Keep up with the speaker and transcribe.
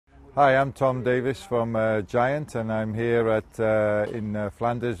Hi, I'm Tom Davies from Giant, and I'm here in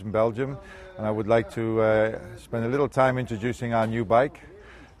Flanders in Belgium, and I would like to spend a little time introducing our new bike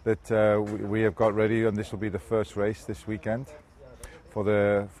that we have got ready, and this will be the first race this weekend for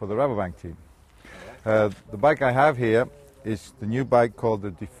the Rabobank team. The bike I have here is the new bike called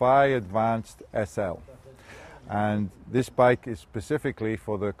the Defy Advanced SL. And this bike is specifically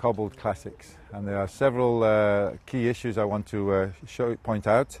for the cobbled classics, and there are several key issues I want to point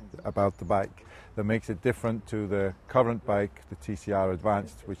out about the bike that makes it different to the current bike, the TCR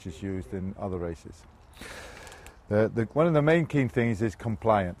Advanced, which is used in other races. One of the main key things is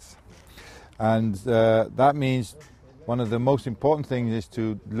compliance, and that means one of the most important things is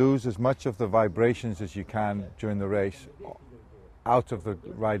to lose as much of the vibrations as you can during the race out of the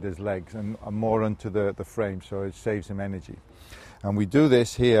rider's legs and more onto the frame, so it saves him energy. And we do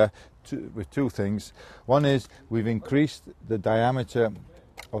this here with two things. One is we've increased the diameter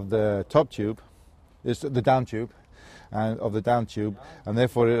of the top tube, the down tube, and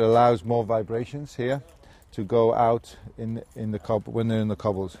therefore it allows more vibrations here to go out when they're in the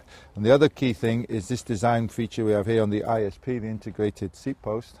cobbles. And the other key thing is this design feature we have here on the ISP, the integrated seat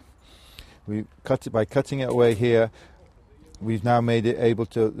post. By cutting it away here, we've now made it able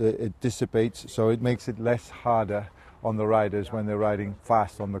to, it dissipates, so it makes it less harder on the riders when they're riding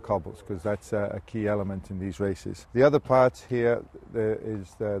fast on the cobbles, because that's a key element in these races. The other part here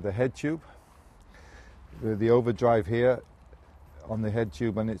is the head tube, the overdrive here on the head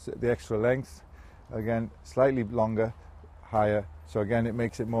tube, and it's the extra length, again slightly longer, higher, so again it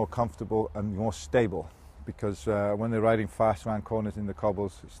makes it more comfortable and more stable, because when they're riding fast around corners in the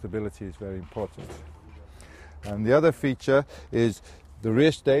cobbles, stability is very important. And the other feature is the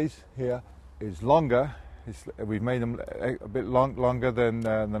rear stays here is longer. We've made them a bit longer than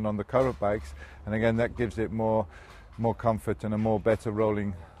on the current bikes, and again that gives it more comfort and a better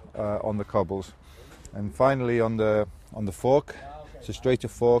rolling on the cobbles. And finally on the fork, it's a straighter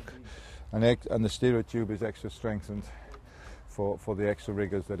fork, and the steerer tube is extra strengthened for the extra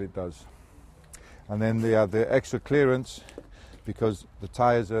rigors that it does. And then the extra clearance, because the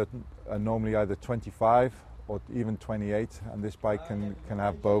tyres are normally either 25 or even 28, and this bike can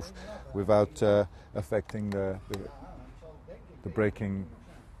have both without affecting the braking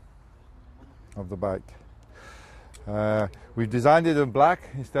of the bike. We've designed it in black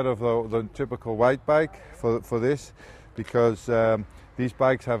instead of the typical white bike for this, because these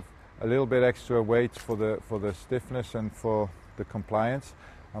bikes have a little bit extra weight for the stiffness and for the compliance,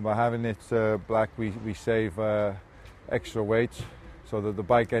 and by having it black we save extra weight, so that the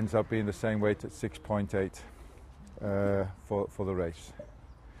bike ends up being the same weight at 6.8 for the race.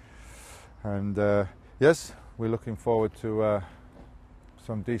 And yes, we're looking forward to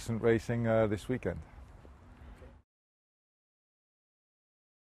some decent racing this weekend.